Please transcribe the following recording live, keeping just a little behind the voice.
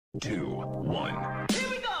2, 1. Here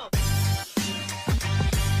we go!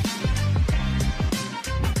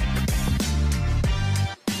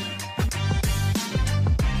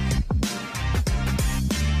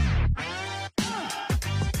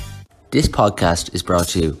 This podcast is brought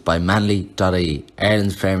to you by Manly.ie,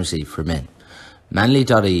 Ireland's pharmacy for men.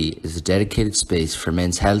 Manly.ie is a dedicated space for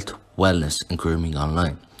men's health, wellness and grooming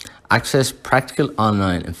online. Access practical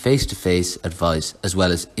online and face-to-face advice as well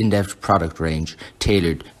as in-depth product range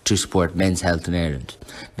tailored to support men's health in Ireland.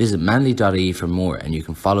 Visit Manly.ie for more and you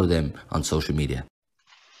can follow them on social media.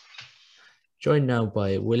 Joined now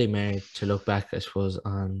by Willie Maher to look back, I suppose,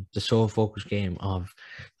 on the sole focus game of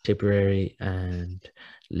Tipperary and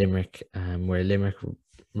Limerick, where Limerick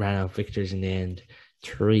ran out victors in the end,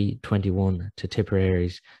 3-21 to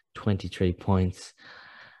Tipperary's 23 points.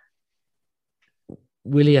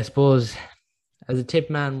 Willie, I suppose, as a Tip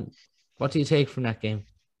man, what do you take from that game?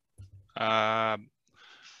 I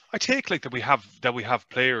take that we have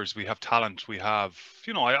players, we have talent, we have,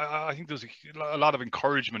 I think there's a lot of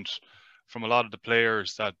encouragement from a lot of the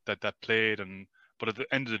players that played, but at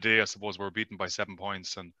the end of the day, I suppose we're beaten by 7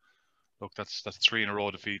 points, and look, that's 3 in a row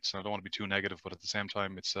defeats, and I don't want to be too negative, but at the same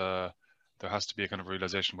time, it's there has to be a kind of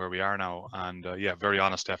realization where we are now, and very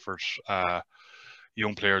honest effort.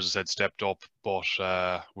 Young players, as I said, stepped up, but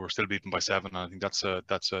we're still beaten by 7. And I think that's a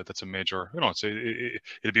major.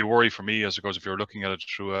 It'd be a worry for me, as it goes, if you're looking at it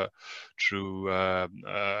through a kind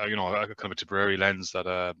of a Tipperary lens.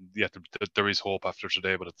 That there is hope after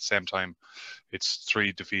today, but at the same time, it's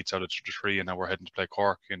 3 defeats out of 3, and now we're heading to play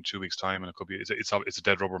Cork in 2 weeks' time, and it could be it's a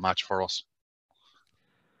dead rubber match for us.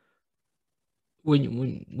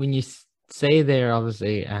 When you say there,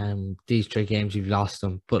 obviously, these 3 games you've lost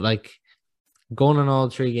them, but like, going on all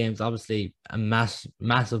 3 games, obviously a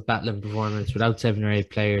massive battling performance without 7 or 8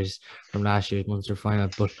 players from last year's Munster final.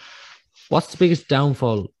 But what's the biggest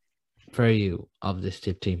downfall for you of this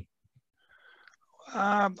Tip team?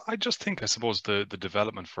 I just think, I suppose, the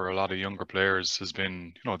development for a lot of younger players has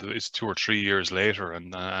been, it's 2 or 3 years later,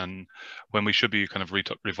 and when we should be kind of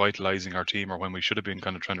revitalizing our team, or when we should have been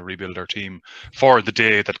kind of trying to rebuild our team for the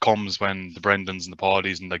day that comes when the Brendans and the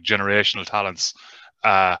Paudys and like generational talents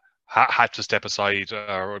had to step aside,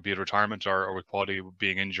 or be it retirement, or with Paddy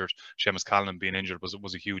being injured, Seamus Callan being injured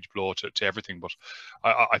was a huge blow to everything. But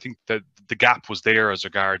I think that the gap was there as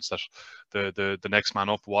regards that the next man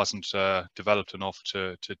up wasn't developed enough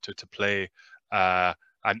to play and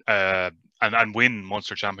win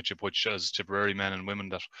Munster Championship, which as Tipperary men and women,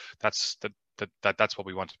 that's what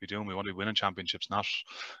we want to be doing. We want to be winning championships, not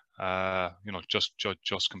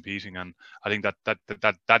just competing. And I think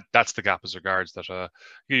that's the gap as regards that.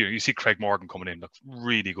 You see Craig Morgan coming in, like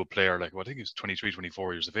really good player. Like, I think he's 23,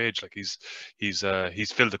 24 years of age. Like he's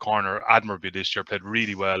filled the corner admirably this year. Played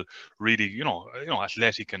really well, really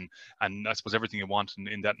athletic, and I suppose everything you want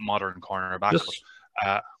in that modern corner back.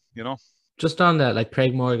 Just on that, like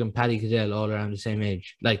Craig Morgan, Paddy Cadell, all around the same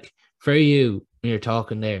age. Like, for you, when you're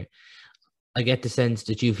talking there, I get the sense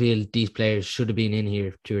that you feel these players should have been in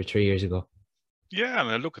here 2 or 3 years ago. Yeah, I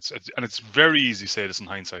mean, look, it's very easy to say this in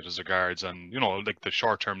hindsight as regards, and like the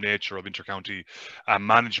short-term nature of intercounty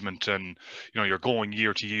management, and you're going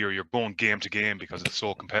year to year, you're going game to game because it's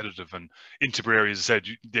so competitive. And in Tipperary, as I said,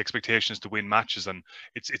 the expectation is to win matches, and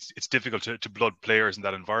it's difficult to blood players in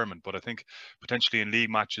that environment. But I think potentially in league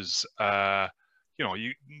matches, there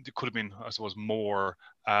could have been, I suppose, more.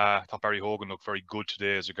 I thought Barry Hogan looked very good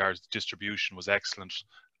today as regards distribution was excellent.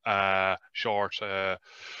 Short, I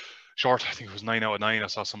think it was 9 out of 9. I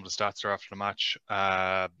saw some of the stats there after the match.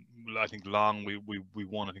 I think long, we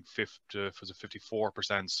won. I think fifth was a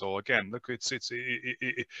 54%. So again, look, it's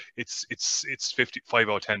 55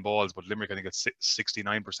 out of 10 balls, but Limerick, I think it's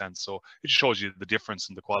 69%. So it just shows you the difference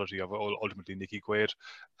in the quality of ultimately Nicky Quaid.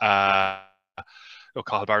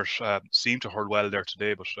 Cathal Barrett seemed to hurl well there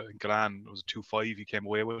today, but I think Galan was a 2-5 he came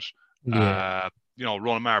away with. Yeah.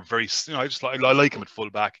 Ronan Maher, I like him at full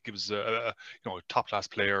back. He gives a top class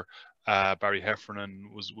player. Barry Heffernan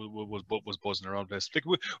was buzzing around this.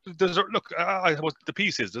 The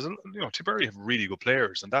piece is Tipperary have really good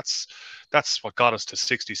players, and that's what got us to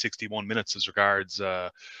 60-61 minutes as regards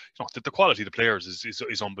the quality of the players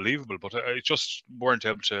is unbelievable, but it just weren't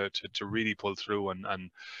able to really pull through and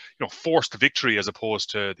force the victory as opposed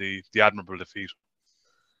to the admirable defeat.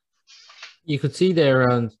 You could see there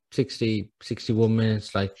around 60, 61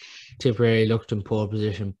 minutes, like Tipperary looked in pole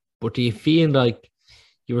position. But do you feel like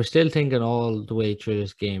you were still thinking all the way through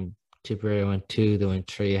this game, Tipperary went 2, they went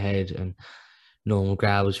 3 ahead, and Noel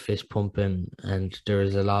McGrath was fist pumping, and there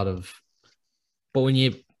was a lot of... But when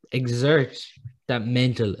you exert that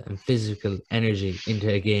mental and physical energy into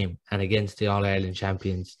a game, and against the All Ireland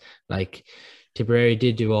champions. Like Tipperary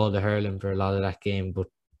did do all the hurling for a lot of that game, but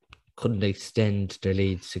couldn't extend their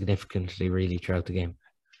lead significantly really throughout the game.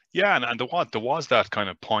 Yeah, and there was that kind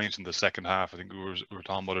of point in the second half. I think we were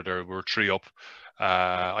talking about it there. We were 3 up.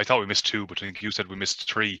 I thought we missed 2, but I think you said we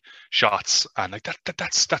missed 3 shots, and like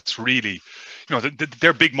that's really,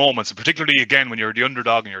 they're big moments, and particularly again when you're the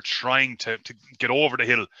underdog and you're trying to get over the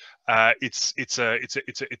hill. They're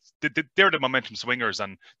the momentum swingers,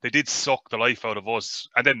 and they did suck the life out of us.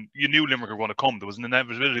 And then you knew Limerick were going to come. There was an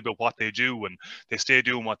inevitability about what they do, and they stay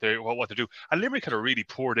doing what they do. And Limerick had a really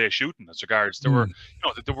poor day shooting as regards. There were,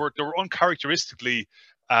 they were uncharacteristically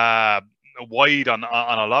wide on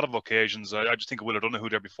a lot of occasions. I just think of Will O'Donoghue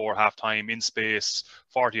there before half time, in space,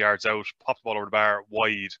 40 yards out, popped the ball over the bar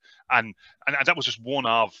wide, and that was just one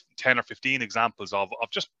of 10 or 15 examples of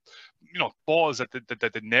just balls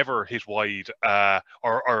that never hit wide,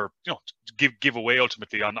 or give away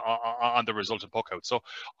ultimately on the resultant puck out. So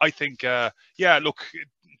I think look,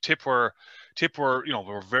 Tip were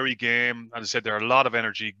were very game. As I said, there are a lot of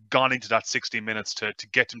energy gone into that 60 minutes to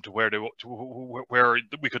get them to where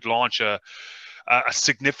we could launch a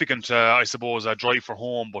significant, I suppose, a drive for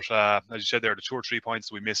home. But as you said, there are the 2 or 3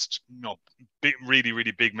 points we missed. Really,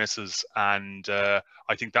 really big misses, and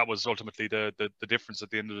I think that was ultimately the difference at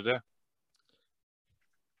the end of the day.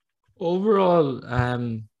 Overall,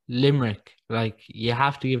 Limerick, like, you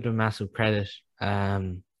have to give them massive credit.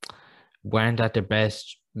 Weren't at their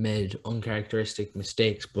best, made uncharacteristic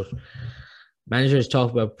mistakes, but managers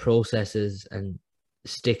talk about processes and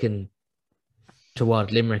sticking to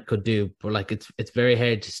what Limerick could do, but like it's very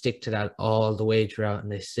hard to stick to that all the way throughout,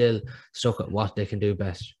 and they still stuck at what they can do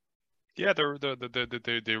best. Yeah, they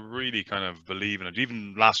really kind of believe in it.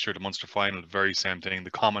 Even last year, the Munster final, the very same thing.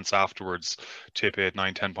 The comments afterwards, Tip 8,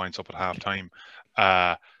 9, 10 points up at half time.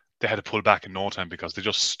 They had to pull back in no time because they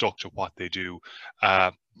just stuck to what they do.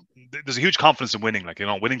 There's a huge confidence in winning,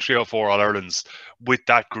 winning 3 or 4 All Irelands with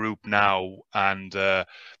that group now, and the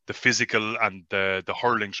physical and the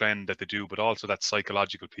hurling trend that they do, but also that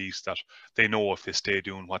psychological piece that they know if they stay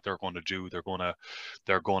doing what they're going to do, they're going to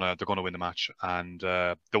win the match. And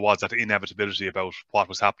there was that inevitability about what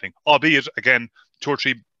was happening, albeit again 2 or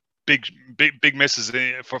 3 big misses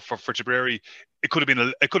for Tipperary. It could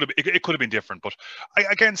have been different, but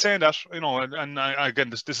again, saying that, again,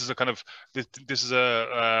 this is a kind of this is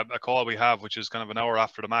a call we have, which is kind of an hour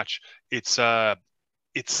after the match. It's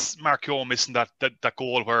Mark Keogh missing that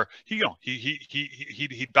goal where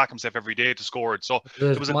he'd back himself every day to score it. So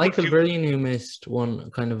there was Michael Brillion who missed one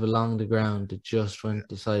kind of along the ground that just went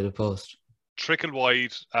the side of the post. Trickle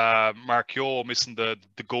wide, Mark Keogh missing the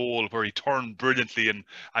goal where he turned brilliantly and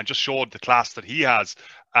just showed the class that he has,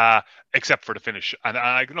 except for the finish. And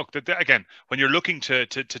look, again, when you're looking to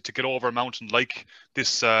get over a mountain like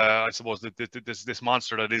this, I suppose this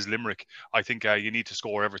monster that is Limerick, I think you need to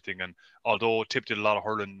score everything. And although Tip did a lot of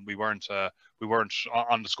hurling, we weren't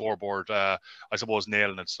on the scoreboard, I suppose,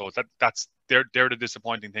 nailing it. So they're the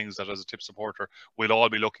disappointing things that, as a Tip supporter, we'll all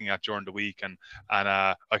be looking at during the week, and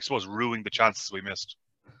I suppose ruining the chances we missed.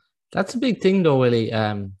 That's a big thing, though, Willie.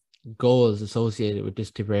 Goals associated with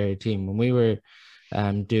this Tipperary team. When we were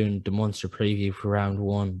doing the Munster preview for round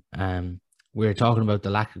 1, we were talking about the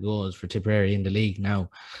lack of goals for Tipperary in the league. Now,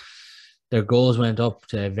 their goals went up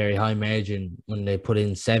to a very high margin when they put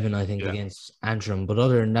in 7, I think, against Antrim. But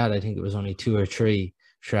other than that, I think it was only 2 or 3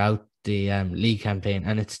 throughout the league campaign.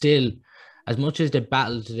 And it's still, as much as they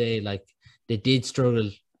battled today, like, they did struggle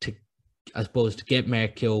to, I suppose, to get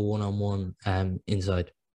Mark Keogh one-on-one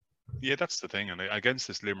inside. Yeah, that's the thing. And against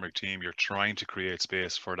this Limerick team, you're trying to create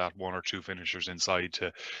space for that 1 or 2 finishers inside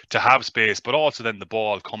to have space, but also then the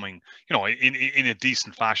ball coming, in a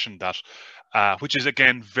decent fashion, that which is,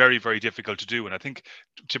 again, very, very difficult to do. And I think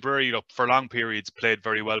Tipperary, for long periods, played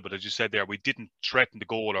very well, but as you said there, we didn't threaten the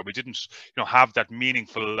goal, or we didn't, have that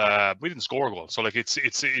meaningful. We didn't score a goal. So like it's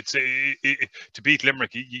to beat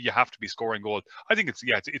Limerick, you have to be scoring goals. I think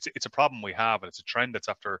it's a problem we have, and it's a trend that's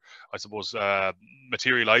after, I suppose,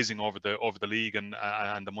 materialising over the league and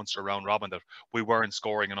the Munster round robin, that we weren't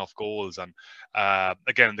scoring enough goals. And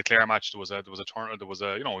again, in the Clare match, there was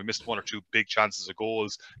we missed 1 or 2 big chances of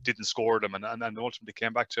goals, didn't score them, and ultimately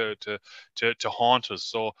came back to haunt us.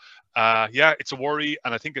 So it's a worry,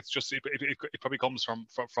 and I think it's just it probably comes from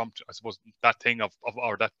I suppose that thing of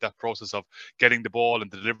or that process of getting the ball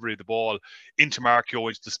and the delivery of the ball into Mark Keogh,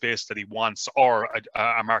 into the space that he wants, or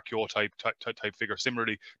a Mark Keogh type figure.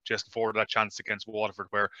 Similarly, Jason Ford, that chance against Waterford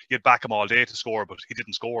where you'd back him all day to score, but he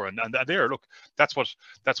didn't score. And there, look, that's what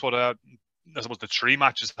I suppose the three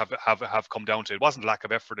matches have come down to. It wasn't lack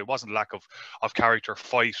of effort, it wasn't lack of character,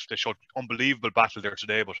 fight. They showed unbelievable battle there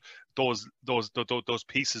today, but those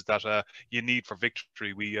pieces that you need for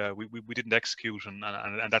victory, we didn't execute, and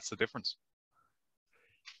that's the difference.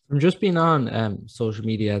 I'm just being on social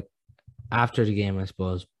media after the game, I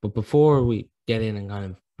suppose, but before we get in and kind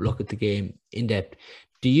of look at the game in depth,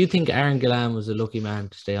 do you think Aaron Gillane was a lucky man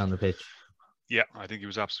to stay on the pitch? Yeah, I think he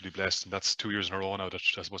was absolutely blessed, and that's 2 years in a row now that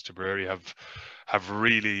I suppose Tipperary have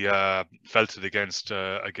really felt it against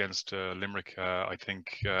Limerick. I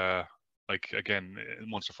think like again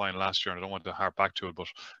Munster final last year, and I don't want to harp back to it, but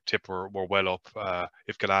Tip were well up.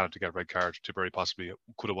 If Gillane had to get a red card, Tipperary possibly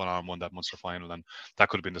could have won on and won that Munster final, and that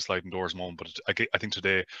could have been the sliding doors moment. But I think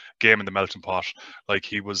today, game in the melting pot, like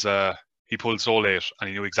he pulled so late and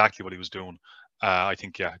he knew exactly what he was doing. I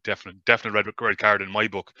think definite red card in my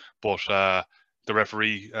book, but the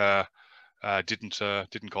referee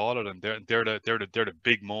didn't call it, and they're the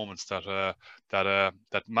big moments that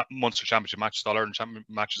Munster Championship matches, All Ireland Championship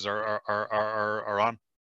matches are on.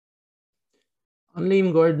 On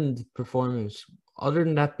Liam Gordon's performance, other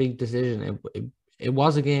than that big decision, it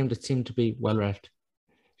was a game that seemed to be well ref.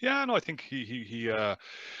 Yeah, no, I think he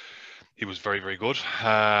was very, very good.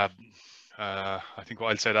 I think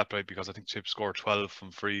I'll say that right, because I think Tip scored 12 from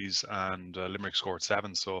frees and Limerick scored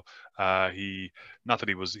 7. So he, not that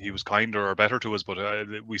he was kinder or better to us, but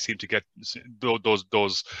we seem to get those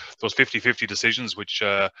 50-50 decisions, which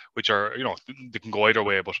are, you know, they can go either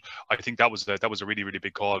way. But I think that was a really, really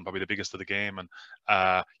big call, and probably the biggest of the game. And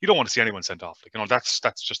you don't want to see anyone sent off. Like, you know, that's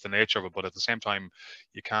just the nature of it. But at the same time,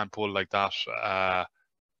 you can't pull like that.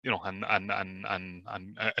 You know,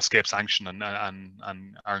 and escape sanction, and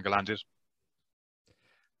Aaron Gillane did.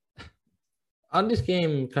 On this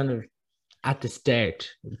game, kind of at the start,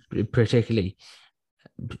 particularly,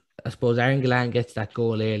 I suppose Aaron Gillane gets that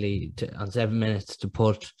goal early on 7 minutes to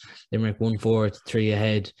put Limerick 1-4, 3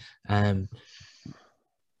 ahead. But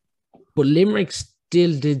Limerick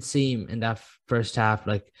still did seem in that first half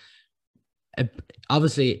like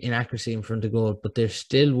obviously inaccuracy in front of goal, but there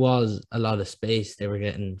still was a lot of space they were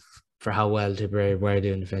getting for how well Tipperary were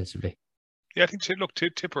doing defensively. Yeah, I think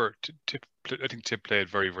Tip played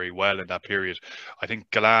very, very well in that period. I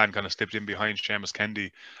think Gillane kind of slipped in behind Seamus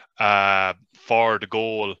Kennedy for the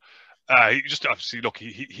goal. He just obviously, look,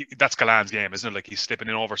 he that's Gillane's game, isn't it? Like, he's slipping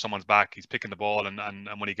in over someone's back, he's picking the ball, and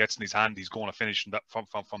when he gets in his hand, he's going to finish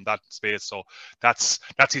from that space. So that's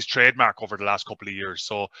his trademark over the last couple of years.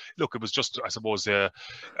 So look, it was just, I suppose, for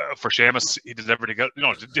Seamus, he did everything, you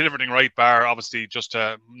know, did everything right, bar obviously just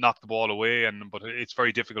to knock the ball away. But it's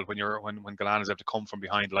very difficult when Gillane is able to come from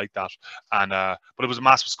behind like that. And but it was a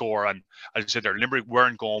massive score, and as I said there, Limerick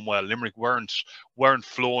weren't going well. Limerick weren't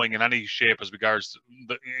flowing in any shape as regards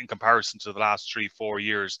in comparison to the last 3-4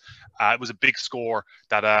 years. It was a big score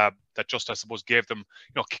that just, I suppose, gave them,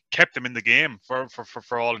 you know, kept them in the game for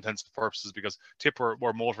all intents and purposes, because Tip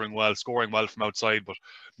were motoring well, scoring well from outside, but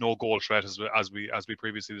no goal threat as we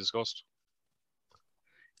previously discussed.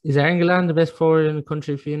 Is Aaron Gillane the best forward in the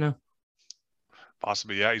country for you now?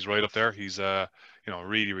 Possibly, yeah. He's right up there. He's you know,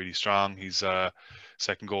 really, really strong. He's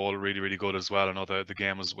second goal really, really good as well. I know the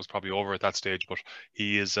game was probably over at that stage, but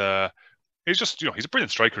he is he's just, you know, he's a brilliant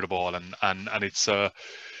striker of the ball, and it's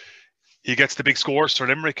he gets the big scores for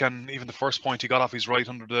Limerick, and even the first point he got off his right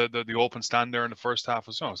under the open stand there in the first half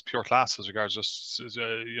was, you know, it was pure class as regards just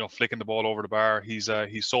you know, flicking the ball over the bar. He's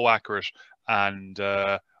so accurate, and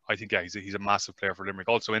I think, yeah, he's a massive player for Limerick.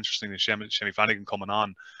 Also interesting that Shemi Flanagan coming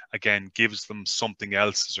on again gives them something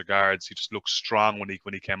else as regards. He just looked strong when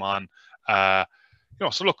he came on. You know,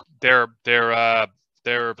 so look, they're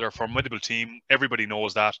a formidable team. Everybody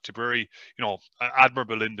knows that. Tipperary, you know,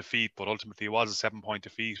 admirable in defeat, but ultimately it was a 7-point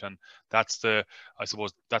defeat, and that's I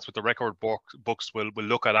suppose that's what the record books will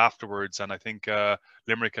look at afterwards. And I think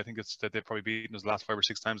Limerick, I think they've probably beaten us the last 5 or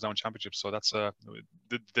 6 times now in championships. So that's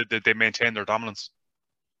they maintain their dominance.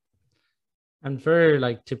 And for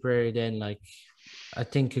like Tipperary, then, like, I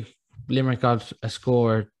think Limerick got a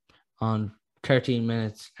score on 13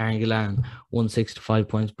 minutes. Aaron Gillane won 6 to 5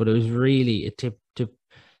 points, but it was really a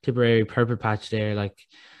Tipperary purple patch there. Like,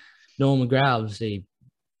 Noel McGrath obviously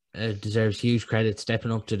deserves huge credit,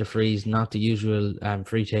 stepping up to the frees, not the usual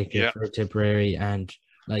free taker for Tipperary. And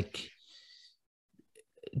like,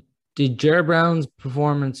 did Ger Brown's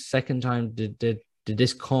performance second time, did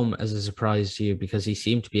this come as a surprise to you? Because he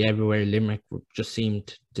seemed to be everywhere. Limerick just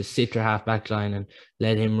seemed to sit their half back line and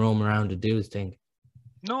let him roam around and do his thing.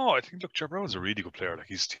 No, I think look, Joe Brown's a really good player. Like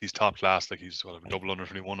he's top class. Like he's a double under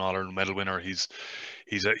 21 All Ireland medal winner. He's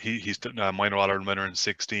a minor All Ireland winner in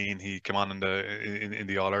 16. He came on in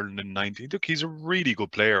the All Ireland in 19. Look, he's a really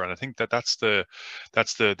good player, and I think that's the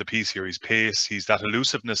piece here. His pace, he's that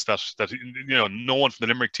elusiveness that no one from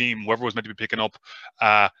the Limerick team, whoever was meant to be picking up,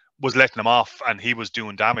 uh, was letting him off, and he was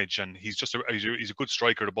doing damage. And he's a good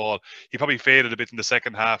striker of the ball. He probably faded a bit in the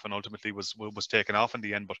second half, and ultimately was taken off in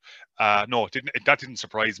the end. But no, that didn't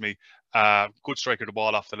surprise me. Good striker of the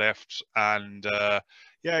ball off the left, and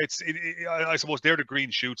yeah, I suppose they're the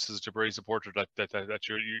green shoots as a Tipperary supporter that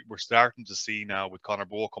we're starting to see now with Conor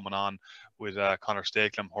Bowe coming on, with Conor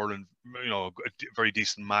Stakelum hurling, a very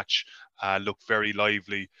decent match, looked very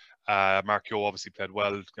lively. Mark Yo obviously played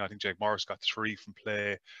well. I think Jake Morris got 3 from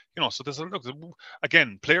play. So there's look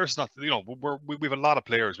again, players not we have a lot of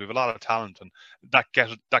players, we have a lot of talent, and that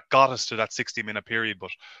got us to that 60-minute period.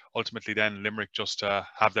 But ultimately, then Limerick just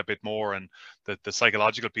have that bit more, and the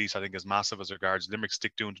psychological piece I think is massive as regards Limerick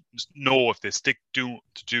if they stick to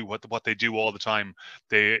do what they do all the time,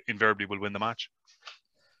 they invariably will win the match.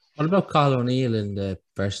 What about Cathal O'Neill in the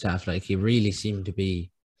first half? Like he really seemed to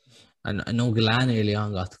be. And I know Galan early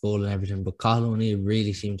on got the goal and everything, but Cathal O'Neill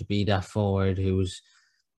really seemed to be that forward who was,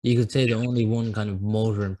 you could say, the only one kind of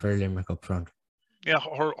motoring for Limerick up front. Yeah,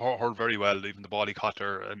 heard very well. Even the ball he caught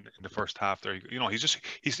there in the first half there.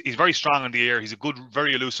 He's very strong in the air. He's a good,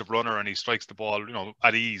 very elusive runner, and he strikes the ball,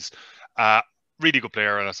 at ease. Really good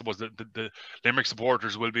player, and I suppose the Limerick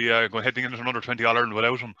supporters will be going heading into another 20 All Ireland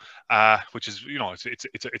without him, which is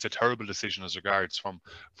it's a terrible decision as regards from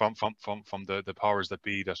the powers that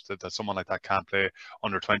be, that someone like that can't play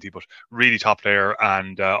under 20. But really top player,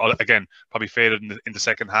 and again probably faded in the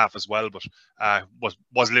second half as well, but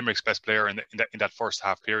was Limerick's best player in that first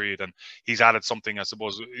half period, and he's added something. I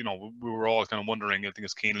suppose we were all kind of wondering. I think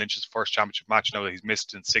it's Cian Lynch's first championship match now that he's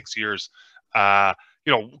missed in 6 years.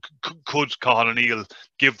 Could Cathal O'Neill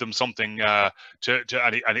give them something and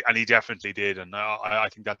he definitely did, and I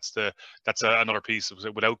think that's another piece.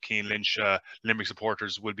 Without Cian Lynch, Limerick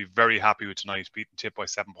supporters will be very happy with tonight, beating Tip by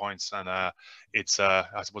 7 points, and I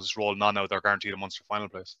suppose it's rolling on now. They're guaranteed a Munster final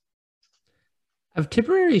place. Have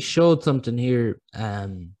Tipperary showed something here,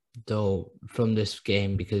 though, from this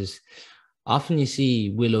game? Because often you see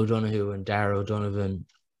Will O'Donoghue and Darragh O'Donovan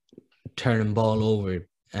turning ball over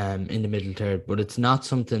in the middle third, but it's not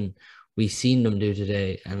something we've seen them do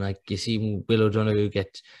today. And like you see Will O'Donoghue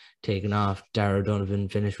get taken off, Darragh O'Donovan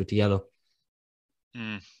finish with the yellow.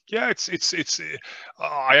 Yeah, it's.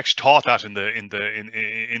 I actually thought that in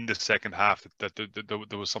the second half that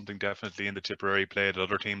there was something definitely in the Tipperary play that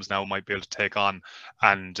other teams now might be able to take on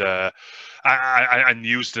and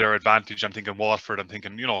use to their advantage. I'm thinking Waterford. I'm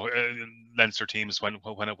thinking Leinster teams when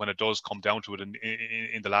it does come down to it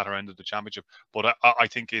in the latter end of the championship. But I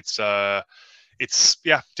think it's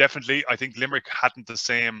definitely. I think Limerick hadn't the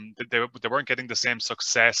same. They weren't getting the same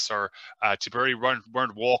success, or Tipperary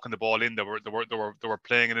weren't walking the ball in. They were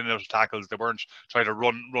playing in and out of tackles. They weren't trying to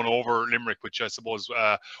run over Limerick, which I suppose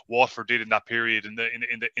Waterford did in that period in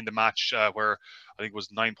the match where I think it was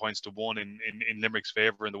 9-1 in Limerick's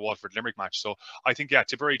favour in the Waterford Limerick match. So I think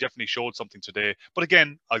Tipperary definitely showed something today. But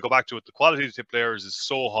again, I'll go back to it. The quality of the Tip players is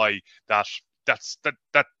so high that. That's they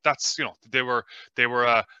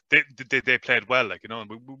played well,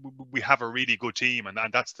 and we have a really good team, and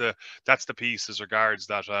that's the piece as regards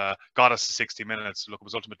that got us to 60 minutes. Look, it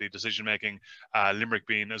was ultimately decision making, Limerick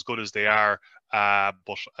being as good as they are,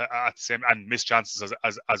 but at the same, and missed chances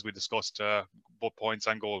as we discussed, both points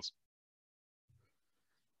and goals.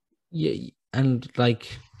 Yeah, and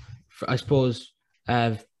I suppose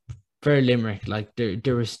for Limerick,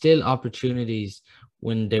 there were still opportunities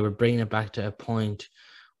when they were bringing it back to a point,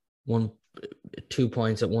 2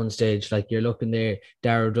 points at one stage. Like you're looking there,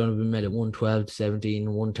 Darragh O'Donovan made it 112-17,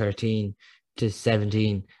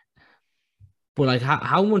 113-17. But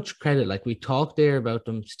how much credit? We talked there about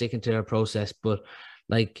them sticking to their process, but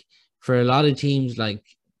for a lot of teams,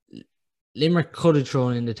 Limerick could have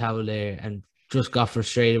thrown in the towel there and just got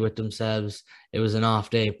frustrated with themselves. It was an off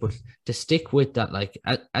day, but to stick with that,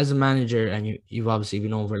 as a manager, and you've obviously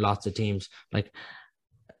been over lots of teams,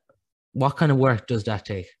 what kind of work does that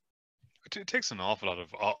take? It takes an awful lot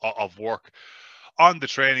of work on the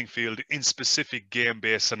training field in specific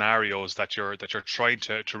game-based scenarios that you're trying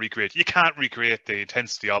to recreate. You can't recreate the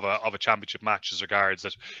intensity of a championship match as regards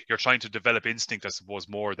that. You're trying to develop instinct, I suppose,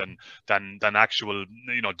 more than actual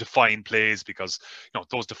defined plays, because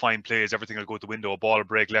those defined plays, everything will go out the window, a ball will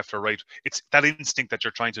break left or right. It's that instinct that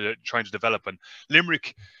you're trying to develop. And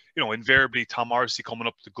Limerick, invariably Tom Morrissey coming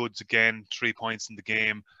up the goods again, 3 points in the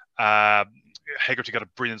game. Hegarty got a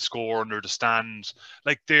brilliant score under the stand.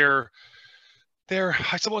 Like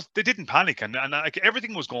I suppose they didn't panic, and like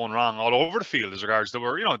everything was going wrong all over the field as regards. There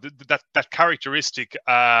were, that characteristic.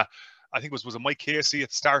 I think it was a Mike Casey at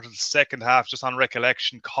the start of the second half, just on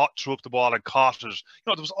recollection, threw up the ball and caught it.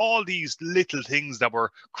 There was all these little things that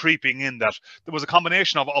were creeping in. That there was a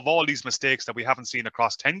combination of all these mistakes that we haven't seen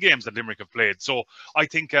across 10 games that Limerick have played. So I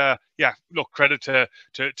think, look, credit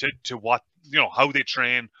to what, how they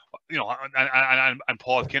train, and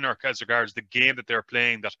Paul Kinnerk as regards the game that they're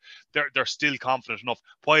playing, that they're still confident enough.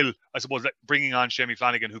 While I suppose that bringing on Shamie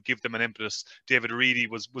Flanagan, who give them an impetus, David Reedy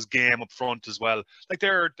was game up front as well. Like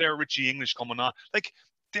they're Richie English coming on. Like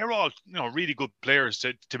they're all really good players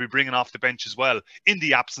to be bringing off the bench as well, in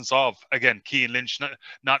the absence of, again, Cian Lynch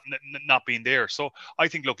not being there. So I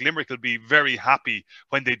think, look, Limerick will be very happy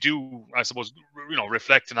when they do, I suppose,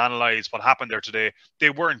 reflect and analyse what happened there today. They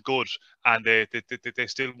weren't good, and they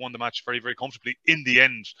still won the match very, very comfortably in the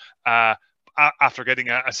end, after getting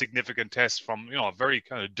a significant test from a very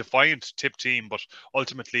kind of defiant Tip team, but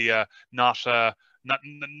ultimately not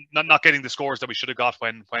getting the scores that we should have got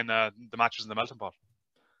when the match was in the melting pot.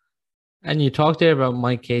 And you talked there about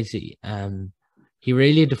Mike Casey. He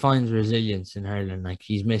really defines resilience in hurling. Like,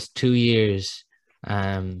 he's missed 2 years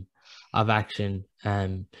of action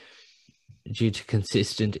due to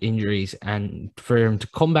consistent injuries, and for him to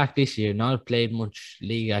come back this year, not have played much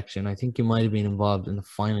league action. I think he might have been involved in the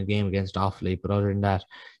final game against Offaly, but other than that,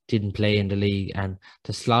 didn't play in the league. And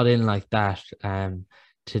to slot in like that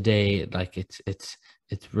today, like it's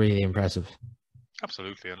really impressive.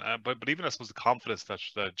 Absolutely, and but even I suppose the confidence that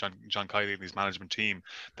John Kiley and his management team,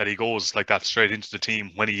 that he goes like that straight into the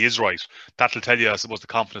team when he is right, that'll tell you, I suppose, the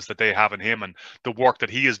confidence that they have in him, and the work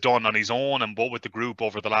that he has done on his own and both with the group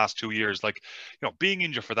over the last 2 years. Like, being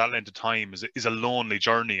injured for that length of time is a lonely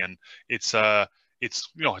journey, and it's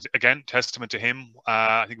again, testament to him.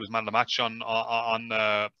 I think it was man of the match on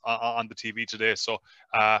the TV today. So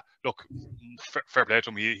look, fair play to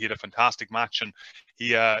him. He had a fantastic match, and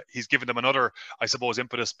he's given them another, I suppose,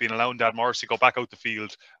 impetus, being allowing Dad Morrissey go back out the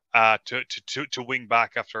field to wing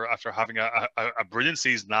back after having a brilliant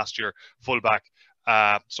season last year, full back.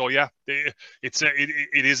 So yeah, it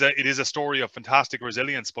is a story of fantastic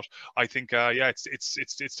resilience. But I think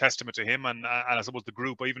it's testament to him, and I suppose the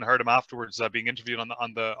group. I even heard him afterwards being interviewed on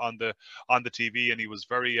the TV, and he was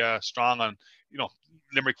very strong on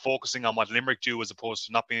Limerick focusing on what Limerick do as opposed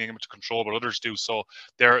to not being able to control what others do. So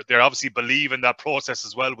they're obviously believe in that process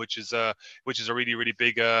as well, which is a really, really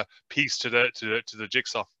big piece to the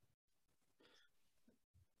jigsaw.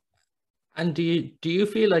 And do you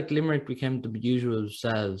feel like Limerick became the usual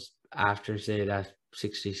selves after, say, that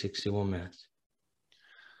 60-61 minutes?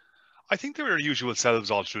 I think they were their usual selves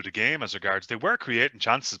all through the game as regards. They were creating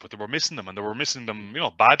chances, but they were missing them, and they were missing them,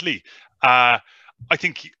 badly. I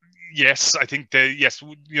think, yes,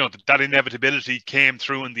 that inevitability came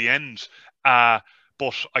through in the end.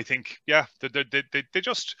 But I think, they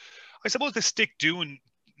just, I suppose, they stick doing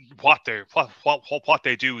what they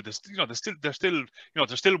do. They're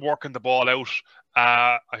still working the ball out.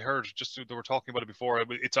 I heard just they were talking about it before.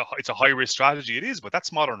 It's a high risk strategy. It is, but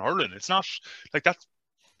that's modern hurling. It's not like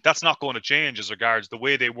that's not going to change as regards the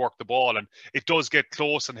way they work the ball, and it does get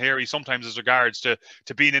close and hairy sometimes as regards to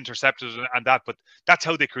being intercepted and that, but that's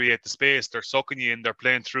how they create the space. They're sucking you in, they're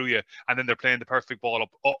playing through you, and then they're playing the perfect ball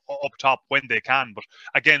up top when they can. But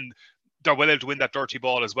again, they're well able to win that dirty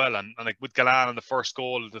ball as well, and like with Galan on the first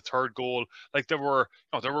goal, the third goal, like there were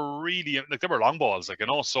really, like, there were long balls, like,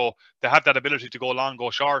 so they have that ability to go long,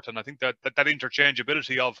 go short, and I think that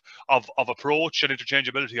interchangeability of approach and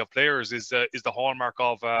interchangeability of players is the hallmark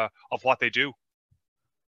of what they do.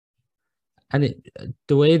 And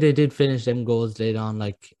the way they did finish them goals late on,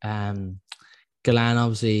 like Galan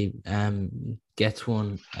obviously gets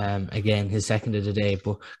one again, his second of the day,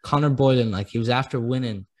 but Conor Boylan, like, he was after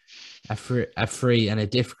winning a free and a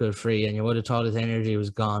difficult free, and you would have thought his energy was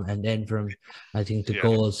gone, and then from, I think, the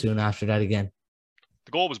goal soon after that again.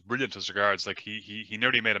 The goal was brilliant as regards, like, he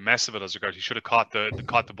nearly made a mess of it as regards. He should have caught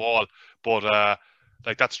the ball, but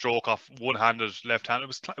like that stroke off one-handed left hand,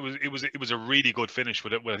 it was a really good finish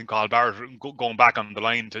with it. I think Carl Barrett going back on the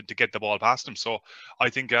line to get the ball past him. So I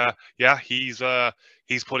think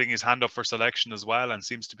he's putting his hand up for selection as well, and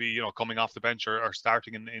seems to be coming off the bench or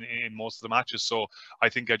starting in most of the matches. So I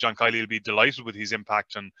think John Kiley will be delighted with his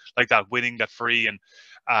impact, and like that, winning that free and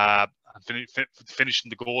finishing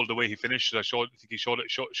the goal the way he finished. I think he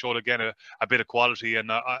showed again a bit of quality, and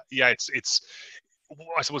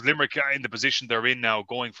I suppose Limerick in the position they're in now,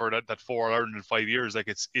 going for that 4 Ireland in 5 years, like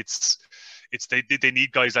it's they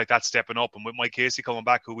need guys like that stepping up. And with Mike Casey coming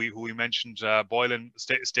back, who we mentioned, Boylan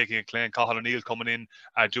staking a claim, Cathal O'Neill coming in,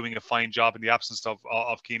 doing a fine job in the absence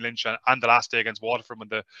of Keane Lynch, and the last day against Waterford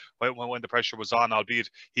when the pressure was on, albeit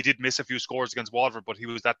he did miss a few scores against Waterford, but he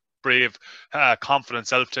was that brave, confident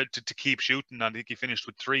self to keep shooting, and I think he finished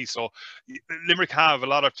with 3. So Limerick have a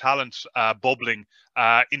lot of talent bubbling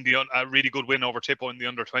in the really good win over Tippo in the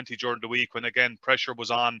under-20 during the week, when again pressure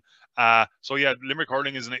was on. So yeah, Limerick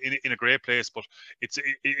hurling is in a great place, but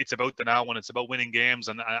it's about the now, and it's about winning games,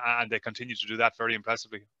 and they continue to do that very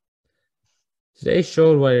impressively. They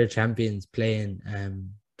showed why they're champions, playing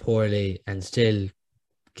poorly and still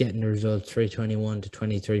getting the results, 321 to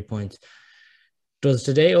 23 points. Does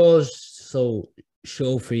today also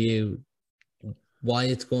show for you why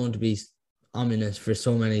it's going to be ominous for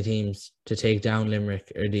so many teams to take down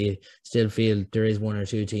Limerick, or do you still feel there is 1 or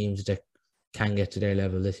 2 teams that can get to their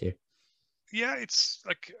level this year? Yeah, it's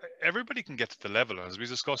like everybody can get to the level, as we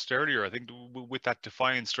discussed earlier. I think with that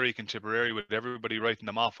defiant streak in Tipperary, with everybody writing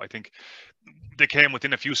them off, I think they came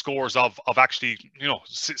within a few scores of actually,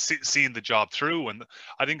 seeing the job through. And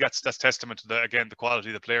I think that's testament to the quality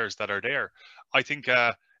of the players that are there. I think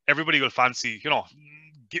everybody will fancy,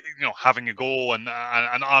 having a go and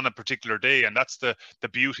on a particular day, and that's the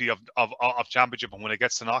beauty of championship. And when it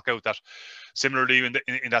gets to knockout, that similarly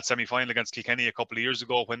in that semi-final against Kilkenny a couple of years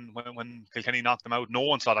ago, when Kilkenny knocked them out, no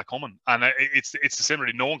one saw that coming, and it's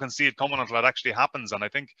similarly, no one can see it coming until it actually happens. And I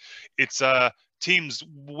think it's teams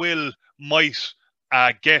might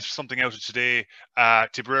get something out of today.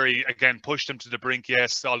 Tipperary again pushed them to the brink,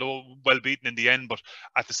 yes, although well beaten in the end. But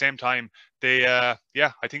at the same time, they, I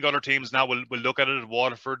think other teams now will look at it.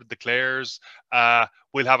 Waterford, the Clares,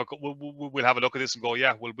 we'll have a look at this and go,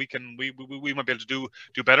 yeah, well, we might be able to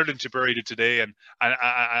do better than Tipperary did today,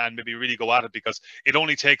 and maybe really go at it, because it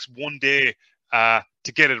only takes one day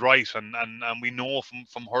to get it right, and we know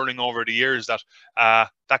from hurling over the years that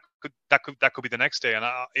that could be the next day. And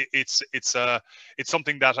it's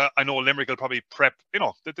something that I know Limerick will probably prep.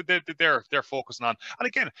 They're focusing on. And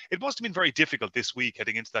again, it must have been very difficult this week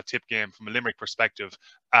heading into that Tip game from a Limerick perspective.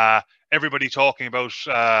 Everybody talking about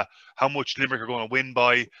how much Limerick are going to win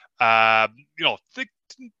by.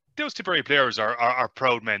 Those Tipperary players are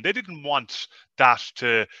proud men. They didn't want that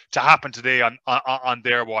to happen today on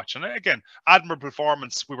their watch. And again, admirable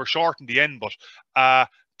performance. We were short in the end, but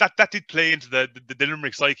that did play into the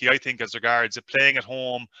Limerick psyche, I think, as regards playing at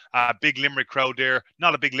home. Big Limerick crowd there,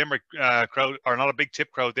 not a big Limerick crowd, or not a big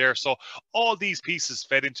Tip crowd there. So all these pieces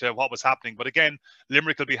fed into what was happening. But again,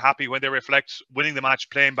 Limerick will be happy when they reflect winning the match,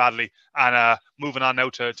 playing badly, and moving on now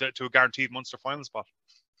to a guaranteed Munster final spot.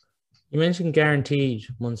 You mentioned guaranteed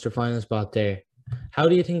Munster final spot there. How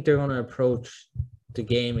do you think they're going to approach the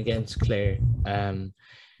game against Clare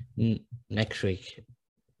next week?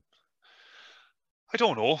 I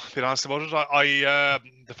don't know, to be honest about it.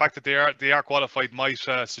 The fact that they are qualified might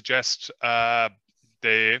suggest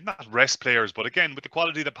they not rest players, but again, with the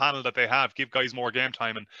quality of the panel that they have, give guys more game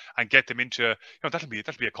time and get them into, that'll be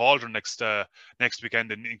a cauldron next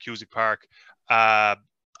weekend in Cusack Park.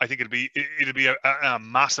 I think it'll be a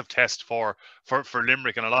massive test for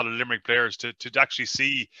Limerick and a lot of Limerick players to actually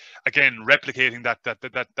see, again, replicating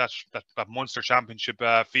that Munster Championship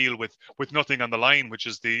feel with nothing on the line, which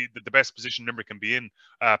is the best position Limerick can be in.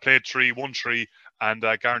 Played 3, won 3, and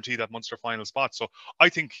guarantee that Munster final spot. So I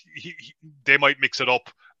think they might mix it up.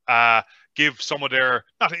 Give some of their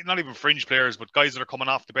not even fringe players, but guys that are coming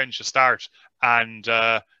off the bench a start, and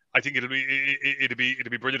I think it'll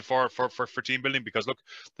be brilliant for team building, because look,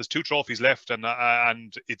 there's 2 trophies left, and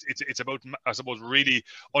it's about, I suppose, really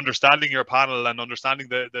understanding your panel and understanding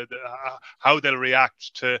the how they'll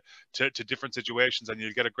react to different situations, and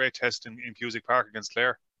you'll get a great test in Cusack Park against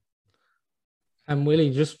Clare. And Willie,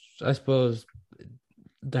 just I suppose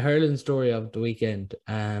the hurling story of the weekend.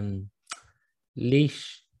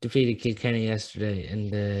 Laois defeated Kilkenny yesterday in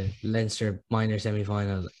the Leinster minor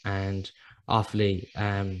semi-final, and Offaly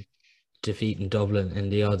defeating Dublin in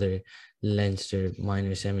the other Leinster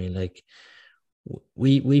minor semi. Like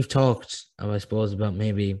we've talked, I suppose, about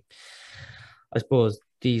maybe, I suppose,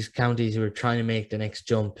 these counties who are trying to make the next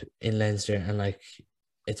jump in Leinster, and like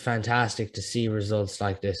it's fantastic to see results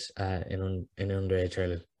like this in underage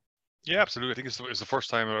hurling. Yeah, absolutely. I think it's the first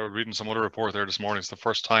time. I was reading some other report there this morning. It's the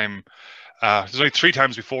first time. There's only 3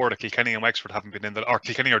 times before that Kilkenny and Wexford haven't been in or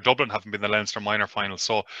Kilkenny or Dublin haven't been in the Leinster minor final.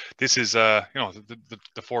 So this is, the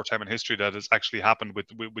fourth time in history that has actually happened with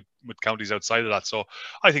counties outside of that. So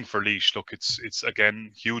I think for Laois, look, it's again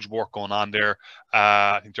huge work going on there.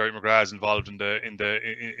 I think Derek McGrath is involved in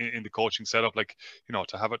the coaching setup. Like,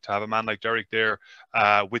 to have a man like Derek there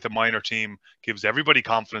with a minor team gives everybody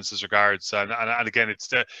confidence as regards. And again,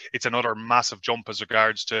 it's another massive jump as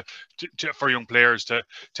regards to for young players to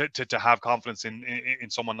have confidence in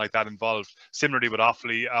someone like that involved. Similarly with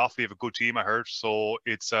Offaly, Offaly have a good team, I heard. So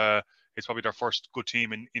it's probably their first good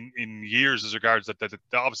team in years as regards that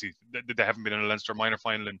obviously they haven't been in a Leinster minor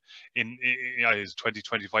final in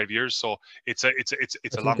 20-25 years. So it's I a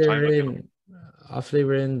think long they time. were in. Offaly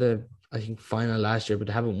were in the, I think, final last year, but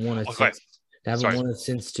they haven't won it Okay. since. They haven't Sorry. won it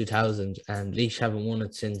since 2000, and Laois haven't won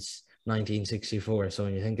it since 1964. So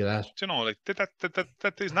when you think of that, Like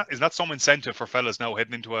that is not some incentive for fellas now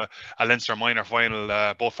heading into a Leinster minor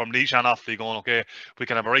final, both from Laois and Offaly, going, okay, we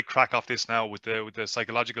can have a right crack off this now with the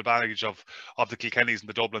psychological baggage of the Kilkennys and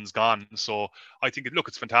the Dublins gone. So I think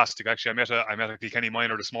it's fantastic. Actually, I met a Kilkenny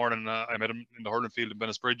minor this morning. I met him in the hurling field in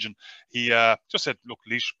Bennettsbridge, and he just said, look,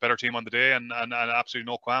 Laois better team on the day, and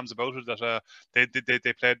absolutely no qualms about it. That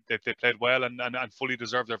they played well and fully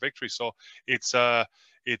deserved their victory. So it's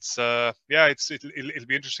it'll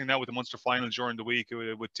be interesting now with the Munster final during the week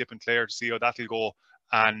with Tip and Clare to see how that'll go,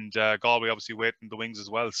 and Galway obviously waiting in the wings as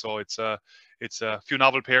well. So it's a few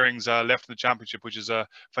novel pairings left in the championship, which is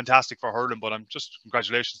fantastic for hurling. But I'm just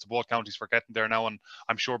congratulations to both counties for getting there now, and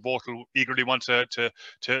I'm sure both will eagerly want to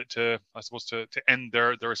I suppose to end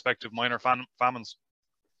their respective minor famines.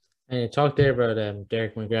 and you talked there about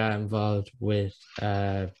Derek McGrath involved with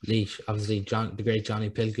Laois. Obviously, the great Johnny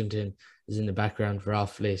Pilkington is in the background for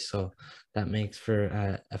Offaly, so that makes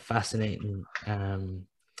for a fascinating, I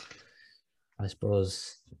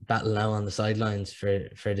suppose, battle now on the sidelines for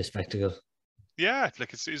the spectacle. Yeah,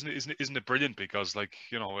 like isn't it brilliant? Because I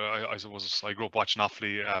suppose I grew up watching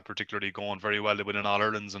Offaly, particularly going very well. They win in All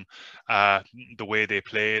Irelands, and the way they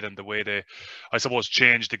played and the way they, I suppose,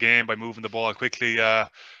 changed the game by moving the ball quickly.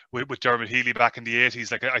 With Dermot Healy back in the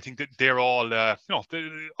 80s, like I think that they're all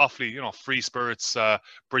Offaly, free spirits,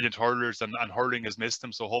 brilliant hurlers, and hurling has missed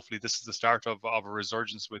them. So hopefully this is the start of a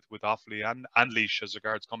resurgence with Offaly and Laois as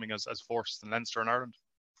regards coming as fourths in Leinster and Ireland.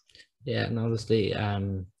 Yeah, and obviously,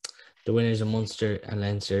 the winners of Munster and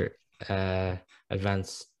Leinster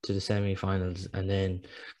advance to the semi-finals, and then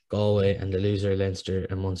Galway and the loser of Leinster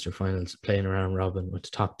and Munster finals playing around robin with the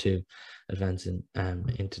top two advancing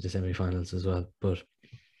into the semi-finals as well. But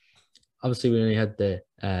obviously we only had the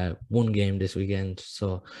one game this weekend,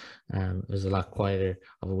 so it was a lot quieter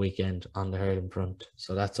of a weekend on the hurling front.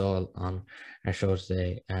 So that's all on our show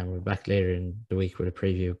today, and we're back later in the week with a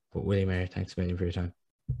preview. But Willie Maher, thanks a million for your time.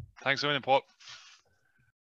 Thanks a million, Paul.